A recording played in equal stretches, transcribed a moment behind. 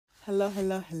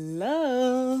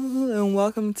Hello, and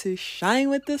welcome to Shine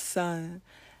with the Sun.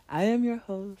 I am your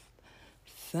host,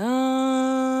 Sunshine.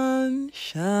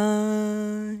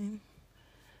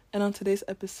 And on today's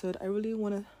episode, I really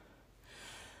want to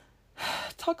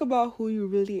talk about who you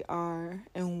really are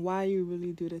and why you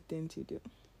really do the things you do.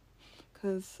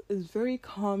 Because it's very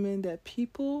common that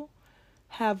people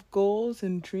have goals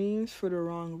and dreams for the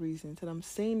wrong reasons. And I'm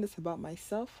saying this about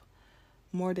myself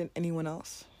more than anyone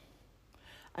else.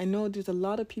 I know there's a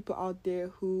lot of people out there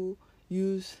who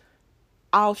use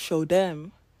 "I'll show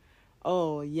them,"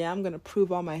 oh yeah, I'm going to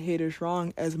prove all my haters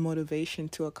wrong as motivation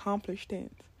to accomplish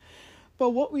things. But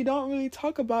what we don't really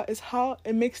talk about is how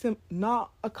it makes them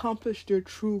not accomplish their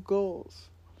true goals.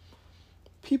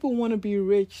 People want to be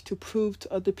rich to prove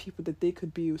to other people that they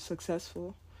could be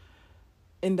successful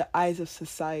in the eyes of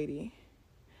society.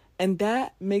 And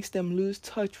that makes them lose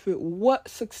touch with what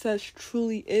success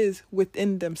truly is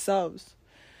within themselves.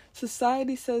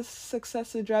 Society says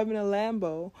success is driving a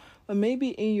Lambo, but maybe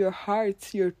in your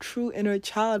heart, your true inner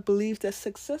child believes that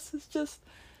success is just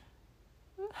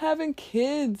having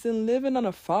kids and living on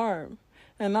a farm.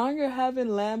 And now you're having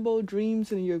Lambo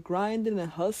dreams and you're grinding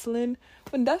and hustling,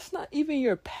 when that's not even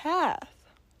your path.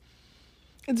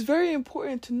 It's very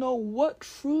important to know what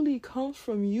truly comes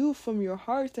from you, from your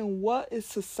heart, and what is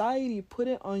society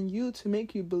putting on you to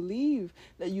make you believe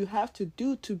that you have to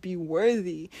do to be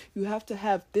worthy. You have to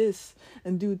have this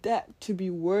and do that to be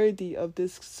worthy of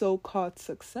this so-called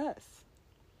success.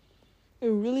 It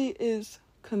really is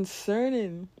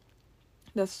concerning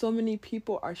that so many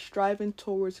people are striving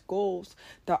towards goals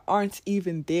that aren't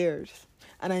even theirs.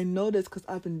 And I know this because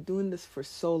I've been doing this for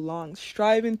so long,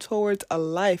 striving towards a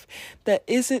life that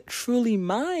isn't truly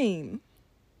mine.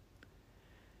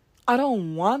 I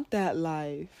don't want that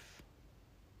life.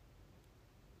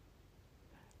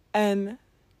 And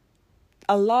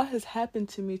a lot has happened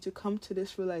to me to come to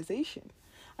this realization.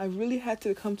 I really had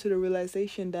to come to the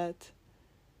realization that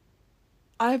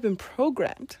I've been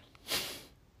programmed.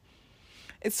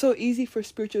 It's so easy for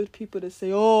spiritual people to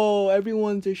say, oh,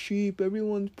 everyone's a sheep,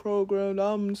 everyone's programmed,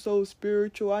 I'm so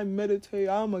spiritual, I meditate,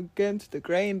 I'm against the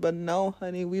grain. But no,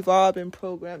 honey, we've all been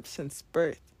programmed since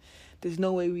birth. There's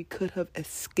no way we could have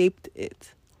escaped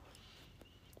it.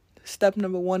 Step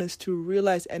number 1 is to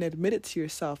realize and admit it to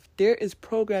yourself. There is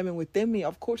programming within me.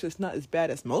 Of course, it's not as bad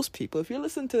as most people. If you're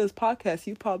listening to this podcast,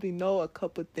 you probably know a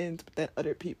couple things than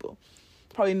other people.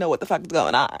 Probably know what the fuck is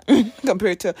going on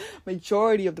compared to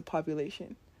majority of the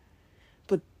population.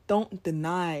 But don't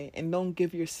deny and don't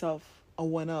give yourself a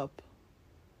 1-up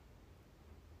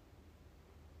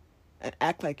and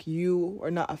act like you are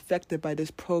not affected by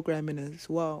this programming as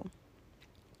well.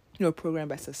 You are programmed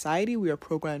by society. We are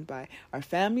programmed by our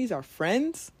families, our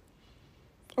friends.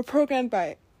 We're programmed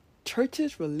by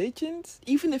churches, religions,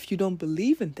 even if you don't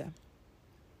believe in them.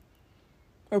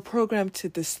 Or programmed to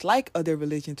dislike other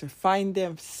religions or find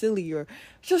them silly or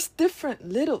just different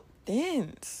little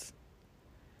things.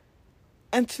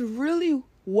 And to really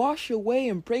wash away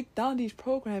and break down these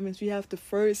programmings, we have to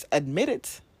first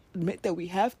admit that we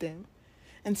have them.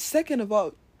 And second of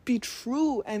all, be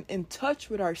true and in touch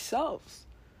with ourselves.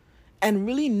 And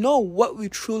really know what we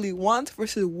truly want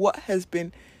versus what has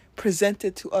been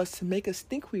presented to us to make us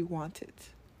think we want it.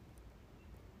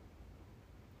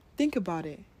 Think about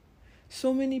it.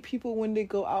 So many people, when they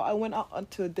go out, I went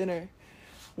out to a dinner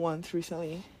once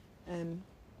recently, and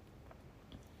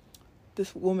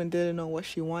this woman didn't know what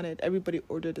she wanted. Everybody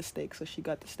ordered a steak, so she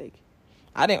got the steak.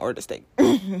 I didn't order steak.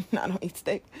 I don't eat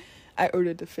steak. I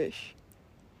ordered the fish.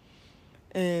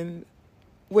 And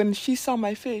when she saw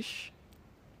my fish,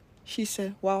 she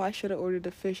said, wow, I should have ordered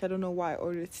the fish. I don't know why I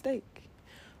ordered steak.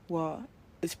 Well,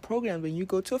 it's programmed. When you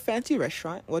go to a fancy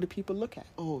restaurant, what do people look at?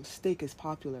 Oh, steak is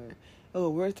popular.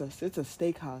 Oh, it's a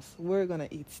steakhouse. We're going to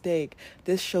eat steak.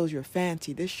 This shows your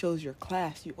fancy. This shows your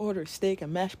class. You order steak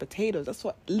and mashed potatoes. That's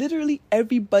what literally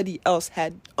everybody else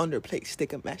had on their plate.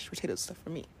 Steak and mashed potatoes stuff for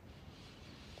me.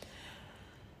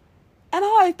 And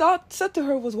all I said to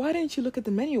her was, why didn't you look at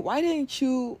the menu? Why didn't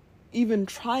you even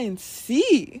try and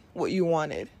see what you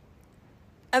wanted?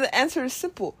 And the answer is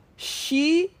simple.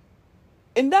 She,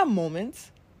 in that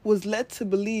moment, was led to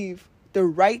believe the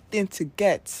right thing to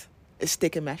get is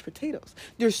steak and mashed potatoes.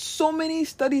 There's so many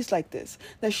studies like this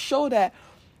that show that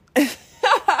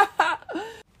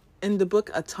in the book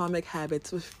Atomic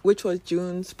Habits, which was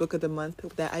June's book of the month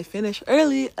that I finished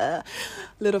early,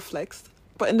 little flex.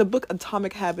 But in the book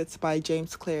Atomic Habits by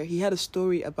James Clear, he had a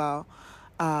story about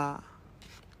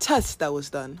test that was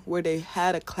done where they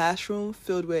had a classroom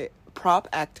filled with prop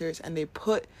actors and they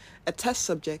put a test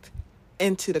subject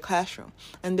into the classroom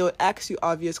and they would ask you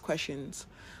obvious questions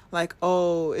like,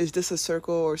 oh, is this a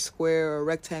circle or square or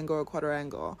rectangle or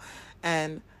quadrangle?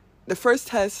 And the first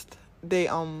test, they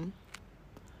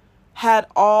had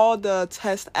all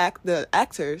the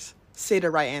actors say the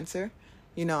right answer,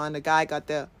 and the guy got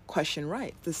the question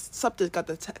right. The subject got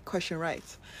the question right.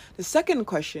 The second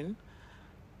question,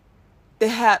 they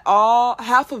had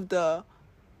half of the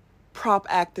prop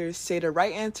actors say the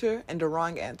right answer and the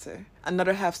wrong answer.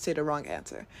 Another half say the wrong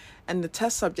answer. And the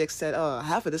test subject said, oh,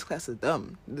 half of this class is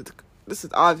dumb. This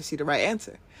is obviously the right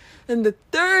answer. And the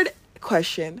third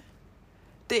question,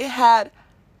 they had,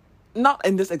 not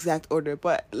in this exact order,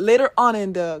 but later on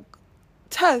in the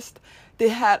test, they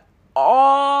had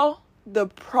all the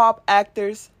prop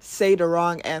actors say the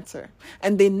wrong answer.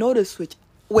 And they noticed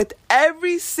with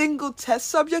every single test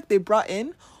subject they brought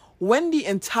in, when the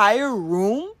entire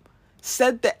room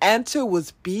said the answer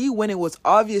was B when it was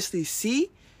obviously C,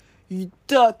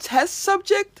 the test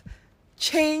subject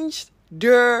changed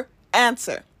their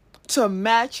answer to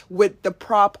match with the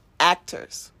prop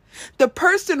actors. The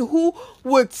person who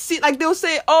would see, like, they'll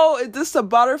say, oh, is this a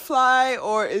butterfly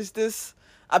or is this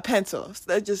a pencil? So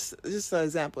that's just an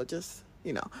example, or just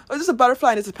a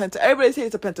butterfly and it's a pencil. Everybody say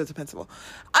it's a pencil, it's a pencil.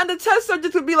 And the test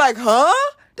subject would be like, huh?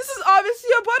 This is obviously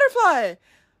a butterfly.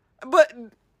 But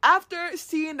after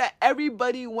seeing that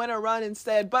everybody went around and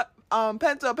said, but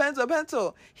pencil, pencil,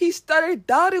 pencil, he started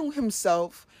doubting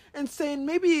himself and saying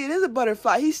maybe it is a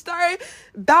butterfly. He started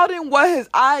doubting what his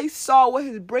eyes saw, what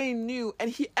his brain knew, and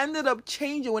he ended up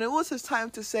changing. When it was his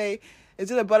time to say, is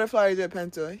it a butterfly or is it a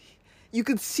pencil? You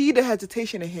could see the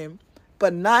hesitation in him.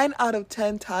 But 9 out of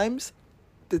 10 times,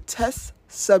 the test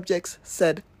subjects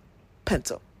said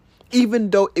pencil, even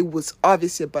though it was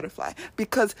obviously a butterfly,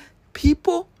 because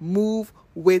people move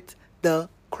with the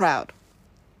crowd.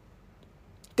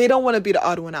 They don't want to be the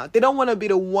odd one out. They don't want to be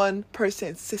the one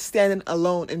person standing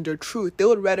alone in their truth. They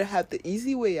would rather have the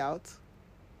easy way out,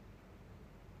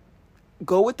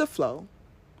 go with the flow.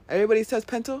 Everybody says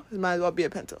pencil, it might as well be a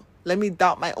pencil. Let me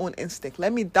doubt my own instinct.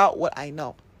 Let me doubt what I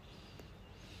know.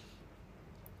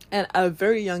 And at a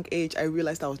very young age, I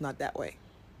realized I was not that way.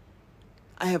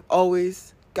 I have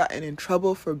always gotten in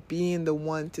trouble for being the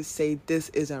one to say this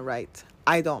isn't right.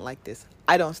 I don't like this.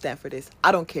 I don't stand for this.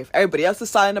 I don't care if everybody else is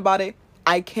silent about it.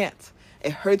 I can't.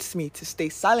 It hurts me to stay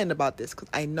silent about this because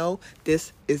I know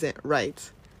this isn't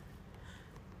right.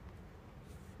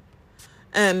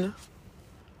 And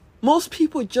most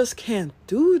people just can't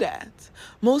do that.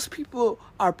 Most people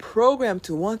are programmed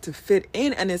to want to fit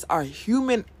in, and it's our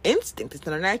human instinct. It's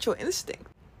our natural instinct.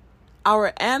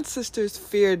 Our ancestors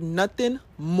feared nothing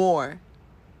more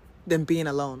than being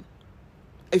alone.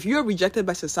 If you're rejected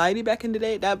by society back in the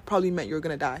day, that probably meant you were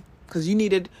going to die because you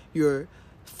needed your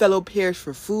fellow peers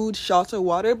for food, shelter,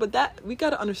 water. But that we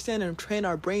got to understand and train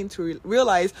our brain to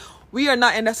realize we are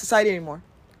not in that society anymore.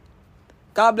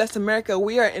 God bless America.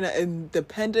 We are in an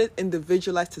independent,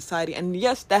 individualized society. And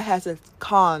yes, that has its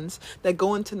cons. That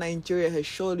going to Nigeria has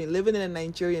showed me, living in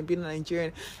Nigeria and being a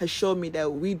Nigerian has showed me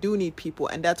that we do need people.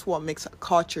 And that's what makes a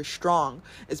culture strong,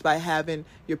 is by having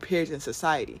your peers in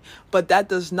society. But that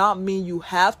does not mean you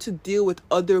have to deal with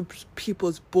other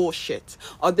people's bullshit,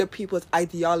 other people's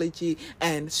ideology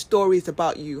and stories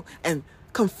about you and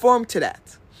conform to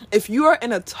that. If you are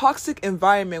in a toxic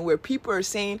environment where people are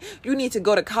saying you need to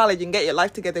go to college and get your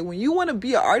life together, when you want to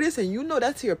be an artist and you know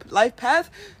that's your life path,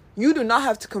 you do not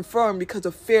have to conform because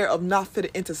of fear of not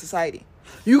fitting into society.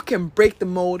 You can break the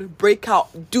mold, break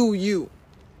out, do you,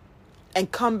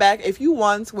 and come back if you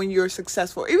want when you're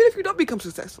successful, even if you don't become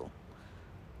successful.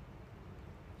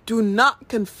 Do not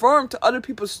conform to other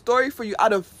people's story for you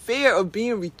out of fear of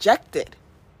being rejected.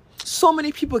 So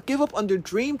many people give up on their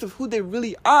dreams of who they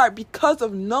really are because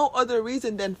of no other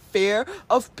reason than fear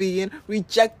of being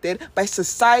rejected by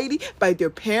society, by their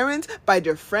parents, by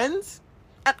their friends.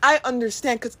 And I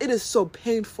understand because it is so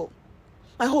painful.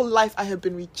 My whole life I have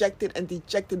been rejected and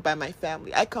dejected by my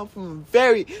family. I come from a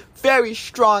very, very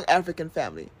strong African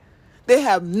family. They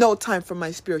have no time for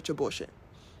my spiritual bullshit.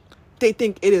 They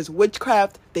think it is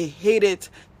witchcraft. They hate it.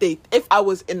 If I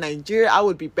was in Nigeria, I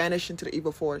would be banished into the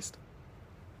evil forest.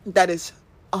 That is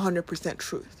 100%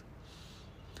 truth.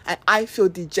 And I feel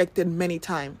dejected many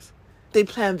times. They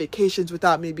plan vacations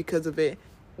without me because of it.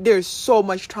 There's so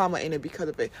much trauma in it because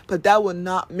of it. But that will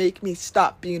not make me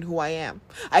stop being who I am.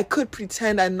 I could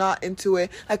pretend I'm not into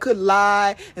it. I could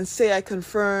lie and say I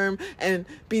confirm and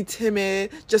be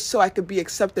timid just so I could be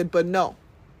accepted. But no.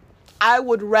 I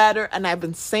would rather, and I've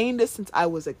been saying this since I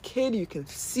was a kid. You can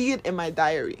see it in my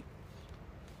diary.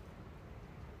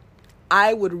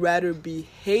 I would rather be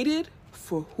hated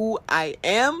for who I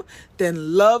am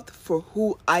than loved for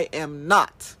who I am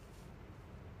not.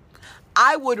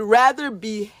 I would rather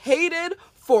be hated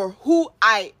for who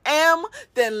I am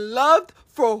than loved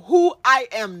for who I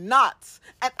am not.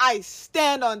 And I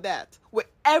stand on that with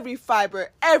every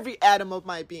fiber, every atom of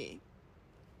my being.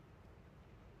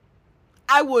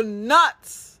 I will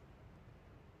not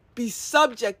be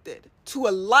subjected to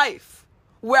a life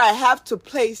where I have to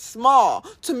play small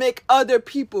to make other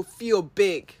people feel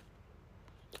big.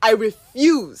 I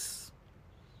refuse.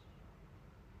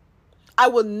 I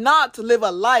will not live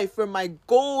a life where my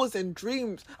goals and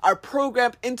dreams are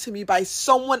programmed into me by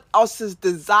someone else's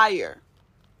desire.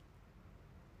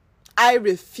 I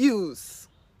refuse.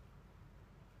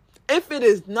 If it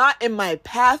is not in my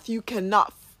path, you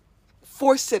cannot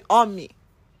force it on me.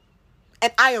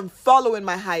 And I am following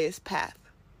my highest path.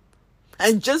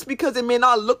 And just because it may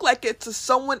not look like it to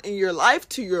someone in your life,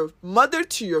 to your mother,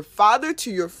 to your father,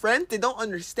 to your friend, they don't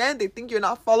understand. They think you're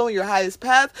not following your highest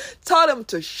path. Tell them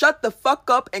to shut the fuck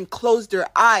up and close their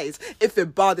eyes if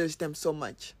it bothers them so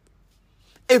much.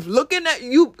 If looking at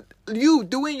you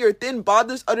doing your thing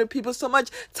bothers other people so much,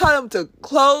 tell them to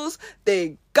close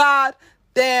their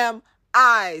goddamn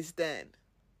eyes then.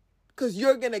 Because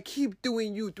you're going to keep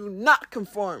doing you. Do not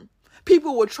conform.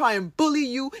 People will try and bully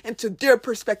you into their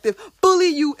perspective, bully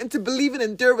you into believing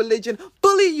in their religion,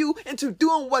 bully you into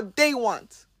doing what they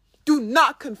want. Do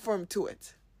not conform to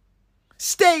it.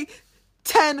 Stay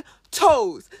 10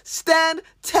 toes. Stand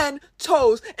 10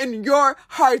 toes in your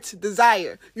heart's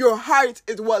desire. Your heart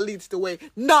is what leads the way,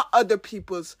 not other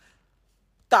people's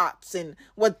thoughts and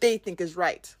what they think is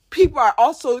right. People are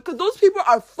also, because those people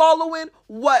are following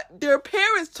what their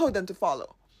parents told them to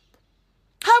follow.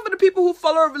 Half of the people who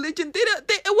follow a religion,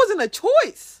 it wasn't a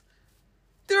choice.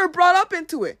 They were brought up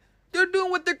into it. They're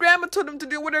doing what their grandma told them to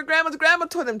do, what their grandma's grandma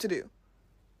told them to do.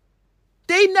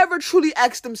 They never truly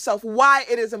asked themselves why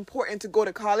it is important to go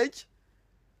to college.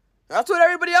 That's what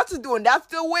everybody else is doing. That's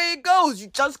the way it goes. You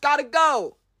just gotta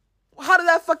go. How does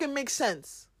that fucking make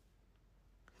sense?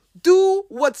 Do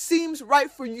what seems right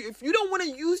for you. If you don't want to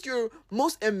use your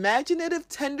most imaginative,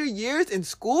 tender years in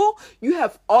school, you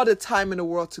have all the time in the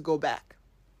world to go back.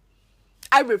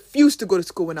 I refused to go to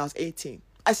school when I was 18.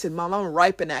 I said, Mom, I'm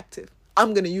ripe and active.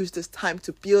 I'm going to use this time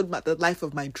to build the life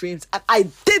of my dreams. And I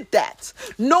did that.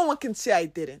 No one can say I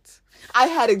didn't. I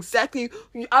had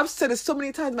I've said it so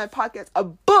many times in my podcast, a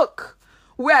book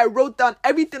where I wrote down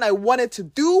everything I wanted to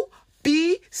do,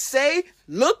 be, say,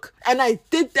 look. And I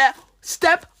did that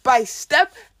step by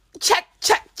step. Check,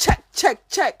 check, check, check,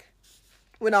 check.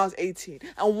 When I was 18.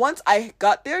 And once I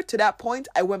got there to that point,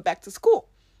 I went back to school.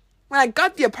 When I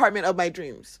got the apartment of my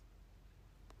dreams,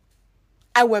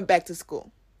 I went back to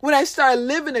school. When I started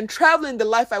living and traveling the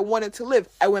life I wanted to live,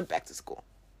 I went back to school.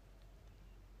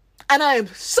 And I am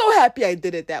so happy I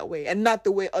did it that way and not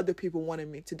the way other people wanted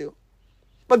me to do.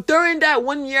 But during that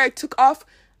 1 year I took off,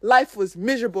 life was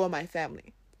miserable in my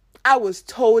family. I was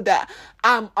told that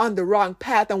I'm on the wrong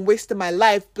path, I'm wasting my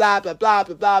life, blah, blah, blah,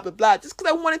 blah, blah, blah, blah, just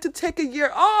because I wanted to take a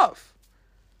year off.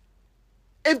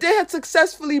 If they had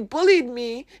successfully bullied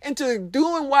me into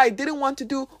doing what I didn't want to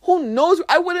do, who knows?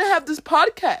 I wouldn't have this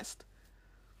podcast.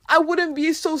 I wouldn't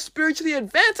be so spiritually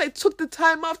advanced. I took the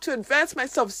time off to advance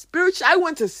myself spiritually. I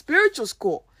went to spiritual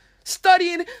school,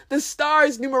 studying the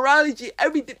stars, numerology,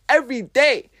 everything, every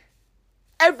day.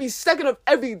 Every second of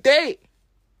every day.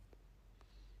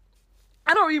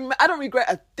 I don't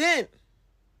regret a thing.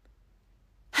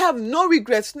 Have no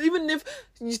regrets. Even if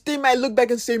they might look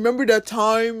back and say, remember that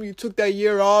time you took that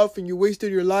year off and you wasted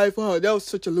your life? Oh, that was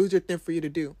such a loser thing for you to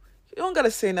do. You don't got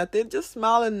to say nothing. Just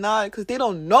smile and nod because they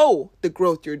don't know the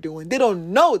growth you're doing. They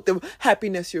don't know the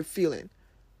happiness you're feeling.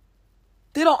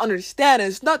 They don't understand.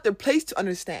 And it's not their place to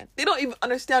understand. They don't even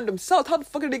understand themselves. How the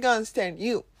fuck are they going to understand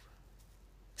you?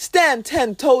 Stand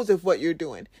 10 toes of what you're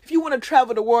doing. If you want to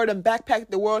travel the world and backpack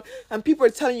the world and people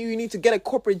are telling you need to get a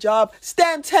corporate job,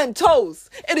 stand 10 toes.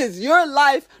 It is your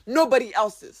life, nobody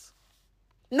else's.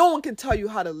 No one can tell you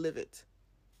how to live it.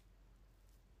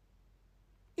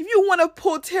 If you want to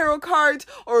pull tarot cards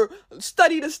or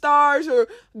study the stars or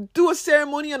do a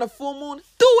ceremony on a full moon,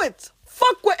 do it.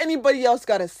 Fuck what anybody else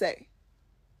got to say.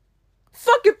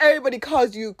 Fuck if everybody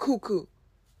calls you cuckoo.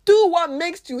 Do what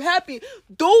makes you happy.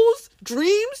 Those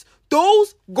dreams,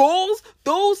 those goals,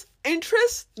 those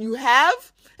interests you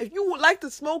have, if you would like to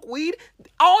smoke weed,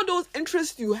 all those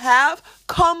interests you have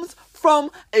comes from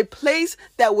a place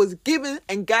that was given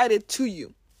and guided to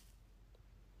you.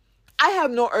 I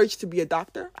have no urge to be a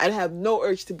doctor. I have no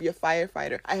urge to be a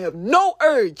firefighter. I have no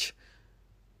urge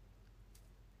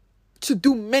to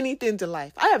do many things in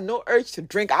life. I have no urge to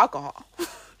drink alcohol.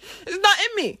 It's not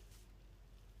in me.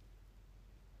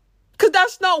 Because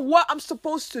that's not what I'm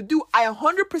supposed to do. I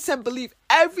 100% believe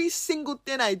every single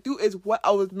thing I do is what I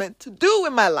was meant to do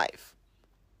in my life.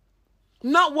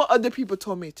 Not what other people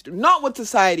told me to do. Not what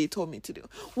society told me to do.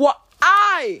 What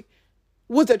I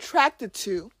was attracted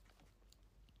to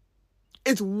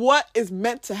is what is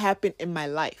meant to happen in my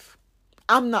life.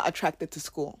 I'm not attracted to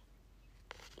school.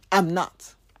 I'm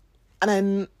not.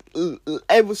 And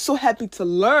I was so happy to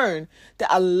learn that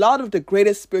a lot of the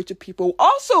greatest spiritual people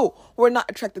also were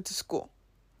not attracted to school.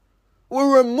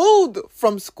 Were removed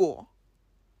from school.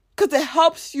 Because it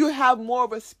helps you have more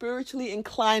of a spiritually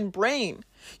inclined brain.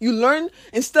 You learn,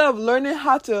 instead of learning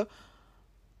how to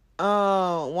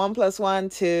 1 + 1,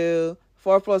 2,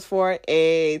 4 + 4,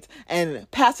 8,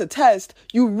 and pass a test,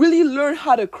 you really learn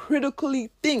how to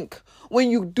critically think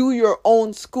when you do your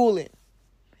own schooling.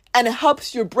 And it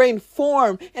helps your brain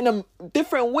form in a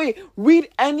different way. Read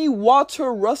any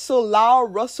Walter Russell, Lau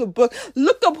Russell book.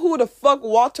 Look up who the fuck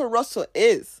Walter Russell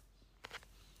is.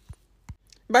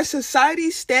 By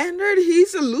society's standard,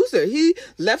 he's a loser. He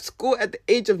left school at the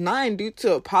age of 9 due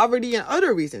to poverty and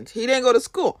other reasons. He didn't go to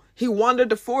school. He wandered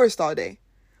the forest all day.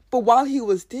 But while he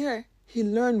was there, he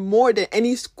learned more than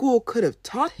any school could have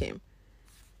taught him.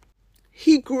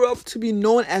 He grew up to be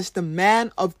known as the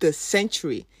man of the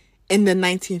century in the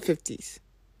 1950s.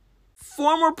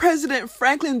 Former President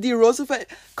Franklin D. Roosevelt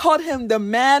called him the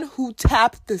man who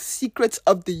tapped the secrets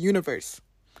of the universe.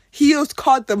 He was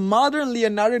called the modern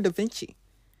Leonardo da Vinci.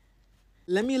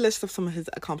 Let me list off some of his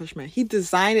accomplishments. He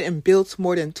designed and built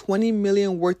more than 20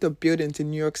 million worth of buildings in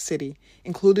New York City,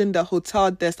 including the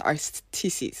Hotel des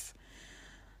Artistes.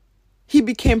 He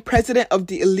became president of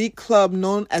the elite club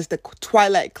known as the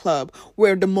Twilight Club,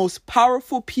 where the most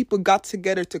powerful people got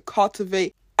together to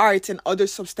cultivate arts and other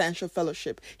substantial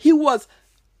fellowship. He was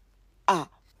an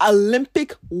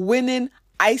Olympic winning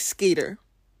ice skater.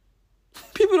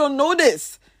 People don't know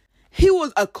this. He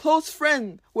was a close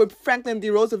friend with Franklin D.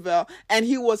 Roosevelt, and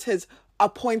he was his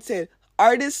appointed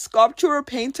artist, sculptor,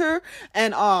 painter,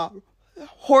 and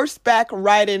horseback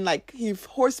riding. He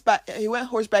went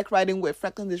horseback riding with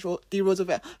Franklin D.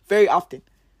 Roosevelt very often.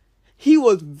 He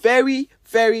was very,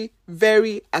 very,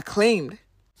 very acclaimed.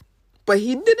 But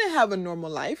he didn't have a normal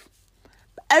life.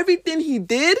 Everything he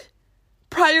did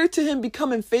prior to him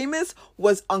becoming famous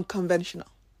was unconventional.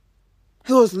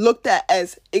 He was looked at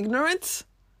as ignorant.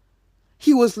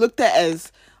 He was looked at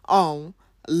as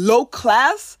low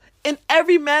class in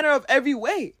every manner of every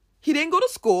way. He didn't go to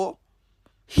school.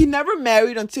 He never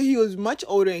married until he was much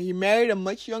older, and he married a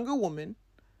much younger woman.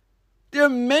 There are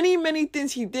many, many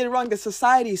things he did wrong that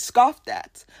society scoffed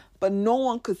at. But no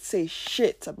one could say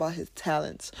shit about his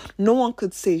talents. No one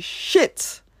could say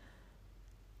shit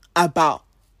about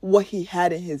what he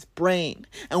had in his brain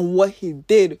and what he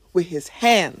did with his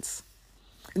hands.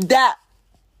 That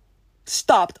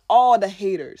stopped all the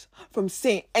haters from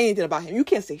saying anything about him. You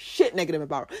can't say shit negative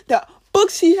about him. The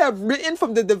books he have written,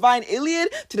 from the Divine Iliad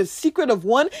to The Secret of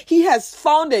One, he has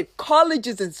founded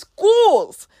colleges and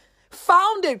schools,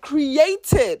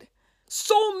 created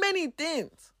so many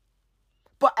things.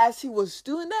 But as he was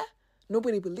doing that,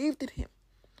 nobody believed in him.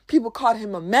 People called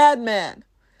him a madman.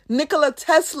 Nikola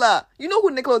Tesla, you know who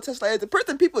Nikola Tesla is? The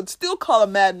person people still call a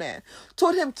madman,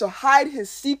 told him to hide his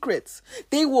secrets.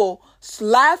 They will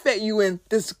laugh at you and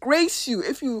disgrace you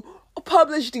if you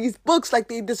publish these books like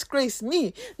they disgrace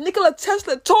me. Nikola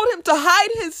Tesla told him to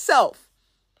hide himself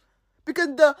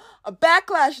because the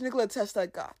backlash Nikola Tesla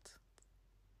got.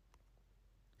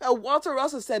 Walter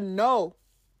Russell said, no,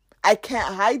 I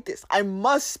can't hide this. I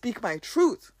must speak my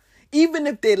truth. Even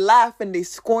if they laugh and they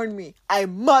scorn me, I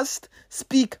must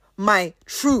speak my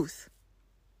truth.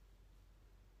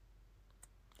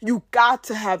 You got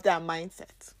to have that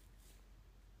mindset.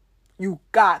 You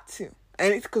got to.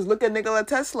 And it's because look at Nikola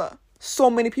Tesla.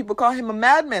 So many people call him a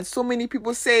madman. So many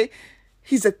people say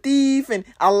he's a thief and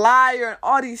a liar and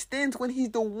all these things when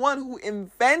he's the one who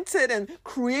invented and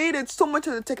created so much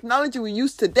of the technology we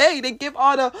use today. They give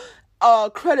all the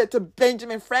credit to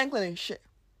Benjamin Franklin and shit.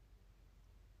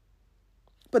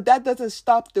 But that doesn't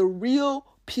stop the real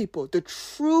people, the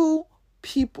true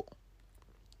people,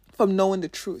 from knowing the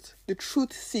truth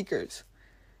seekers.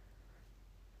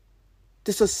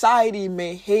 The society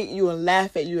may hate you and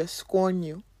laugh at you and scorn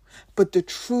you, but the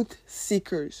truth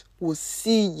seekers will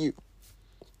see you.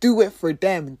 Do it for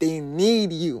them. They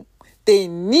need you. They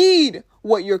need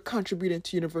what you're contributing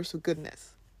to universal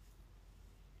goodness.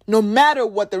 No matter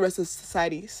what the rest of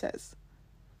society says,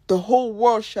 the whole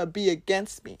world shall be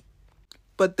against me.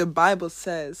 But the Bible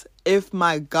says, if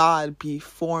my God be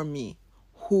for me,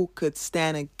 who could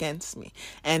stand against me?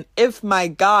 And if my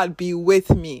God be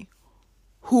with me,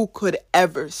 who could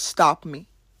ever stop me?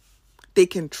 they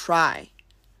can try.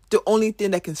 The only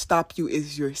thing that can stop you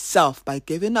is yourself. By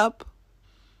giving up,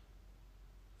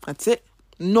 that's it.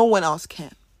 No one else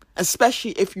can.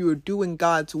 Especially if you are doing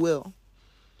God's will.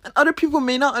 And other people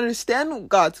may not understand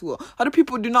God's will. Other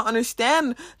people do not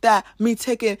understand that me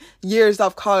taking years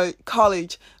off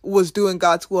college was doing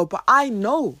God's will. But I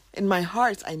know in my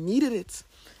heart I needed it.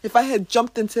 If I had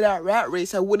jumped into that rat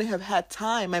race, I wouldn't have had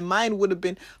time. My mind would have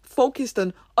been focused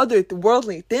on other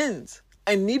worldly things.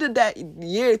 I needed that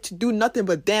year to do nothing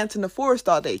but dance in the forest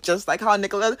all day. Just like how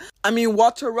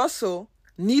Walter Russell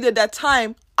needed that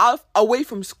time away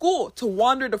from school to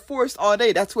wander the forest all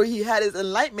day. That's where he had his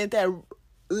enlightenment that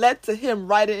led to him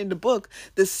writing in the book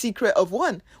The Secret of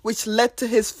One, which led to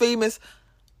his famous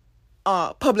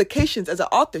publications as an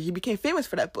author. He became famous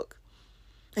for that book.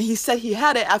 And he said he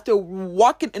had it after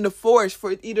walking in the forest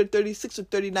for either 36 or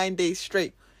 39 days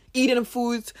straight, eating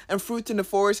foods and fruits in the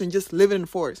forest and just living in the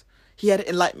forest. He had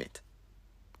enlightenment.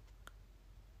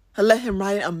 I let him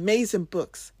write amazing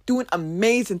books, doing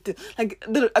amazing things. Like,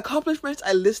 the accomplishments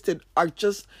I listed are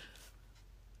just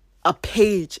a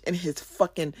page in his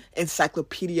fucking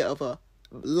encyclopedia of a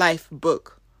life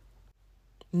book.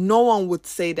 No one would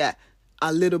say that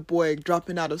a little boy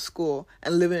dropping out of school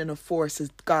and living in a forest is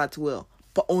God's will.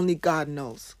 But only God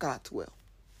knows God's will.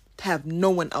 To have no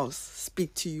one else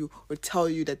speak to you or tell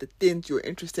you that the things you're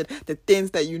interested, the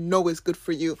things that you know is good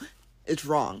for you, is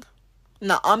wrong.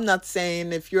 Now, I'm not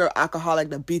saying if you're an alcoholic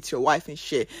that beats your wife and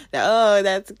shit, that, oh,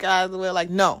 that's God's will. Like,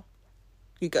 no.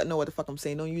 You got to know what the fuck I'm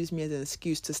saying. Don't use me as an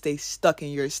excuse to stay stuck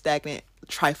in your stagnant,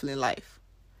 trifling life.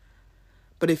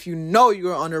 But if you know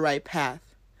you're on the right path,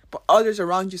 but others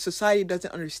around you, society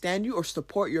doesn't understand you or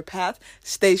support your path,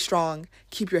 stay strong.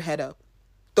 Keep your head up.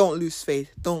 Don't lose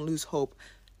faith. Don't lose hope.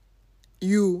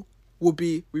 You will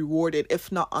be rewarded,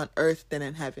 if not on earth, then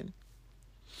in heaven.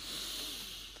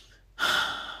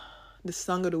 The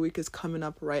song of the week is coming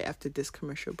up right after this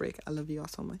commercial break. I love you all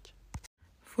so much.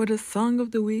 For the song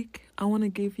of the week, I want to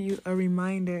give you a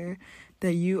reminder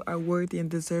that you are worthy and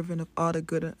deserving of all the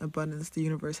good and abundance the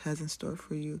universe has in store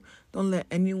for you. Don't let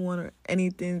anyone or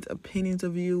anything's opinions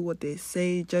of you, what they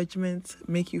say, judgments,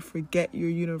 make you forget your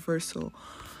universal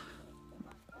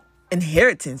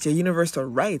inheritance, your universal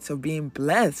rights of being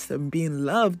blessed and being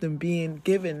loved and being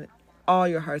given all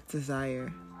your heart's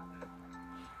desire.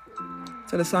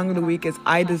 So the song of the week is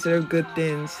I Deserve Good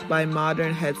Things by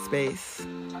Modern Headspace.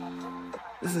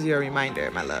 This is your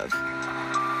reminder, my love.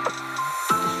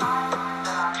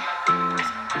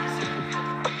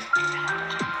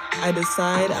 I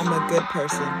decide I'm a good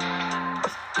person,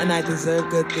 and I deserve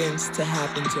good things to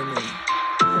happen to me.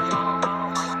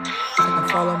 I can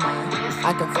follow my bliss,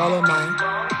 I can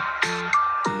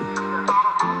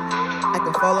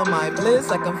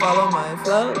follow my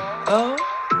flow. Oh.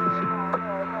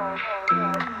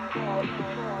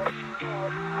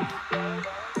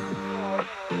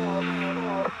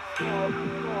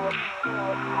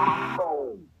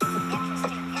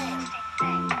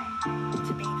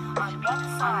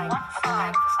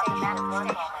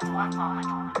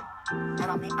 And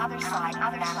on the other side,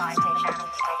 manifestation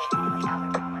in the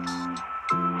other moment.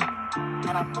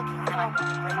 And I'm looking for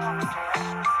breakthrough.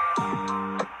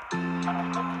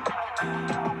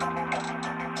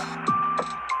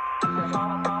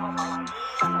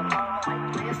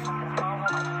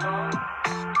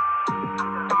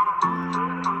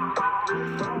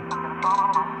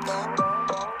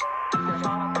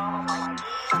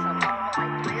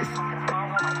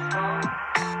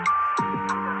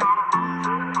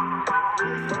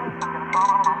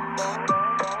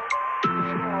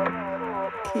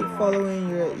 Keep following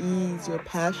your ease, your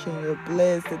passion, your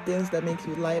bliss, the things that make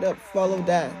you light up. Follow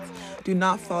that. Do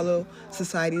not follow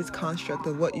society's construct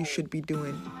of what you should be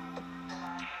doing.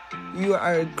 You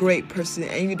are a great person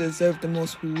and you deserve the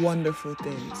most wonderful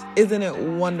things. Isn't it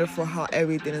wonderful how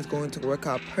everything is going to work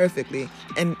out perfectly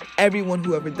and everyone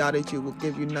who ever doubted you will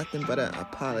give you nothing but an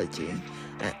apology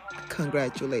and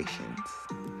congratulations.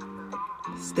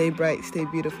 Stay bright, stay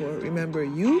beautiful. Remember,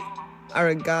 you are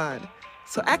a God,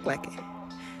 so act like it.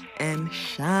 And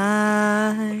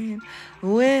shine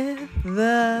with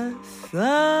the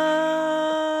sun.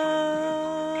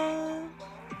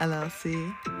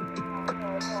 LLC.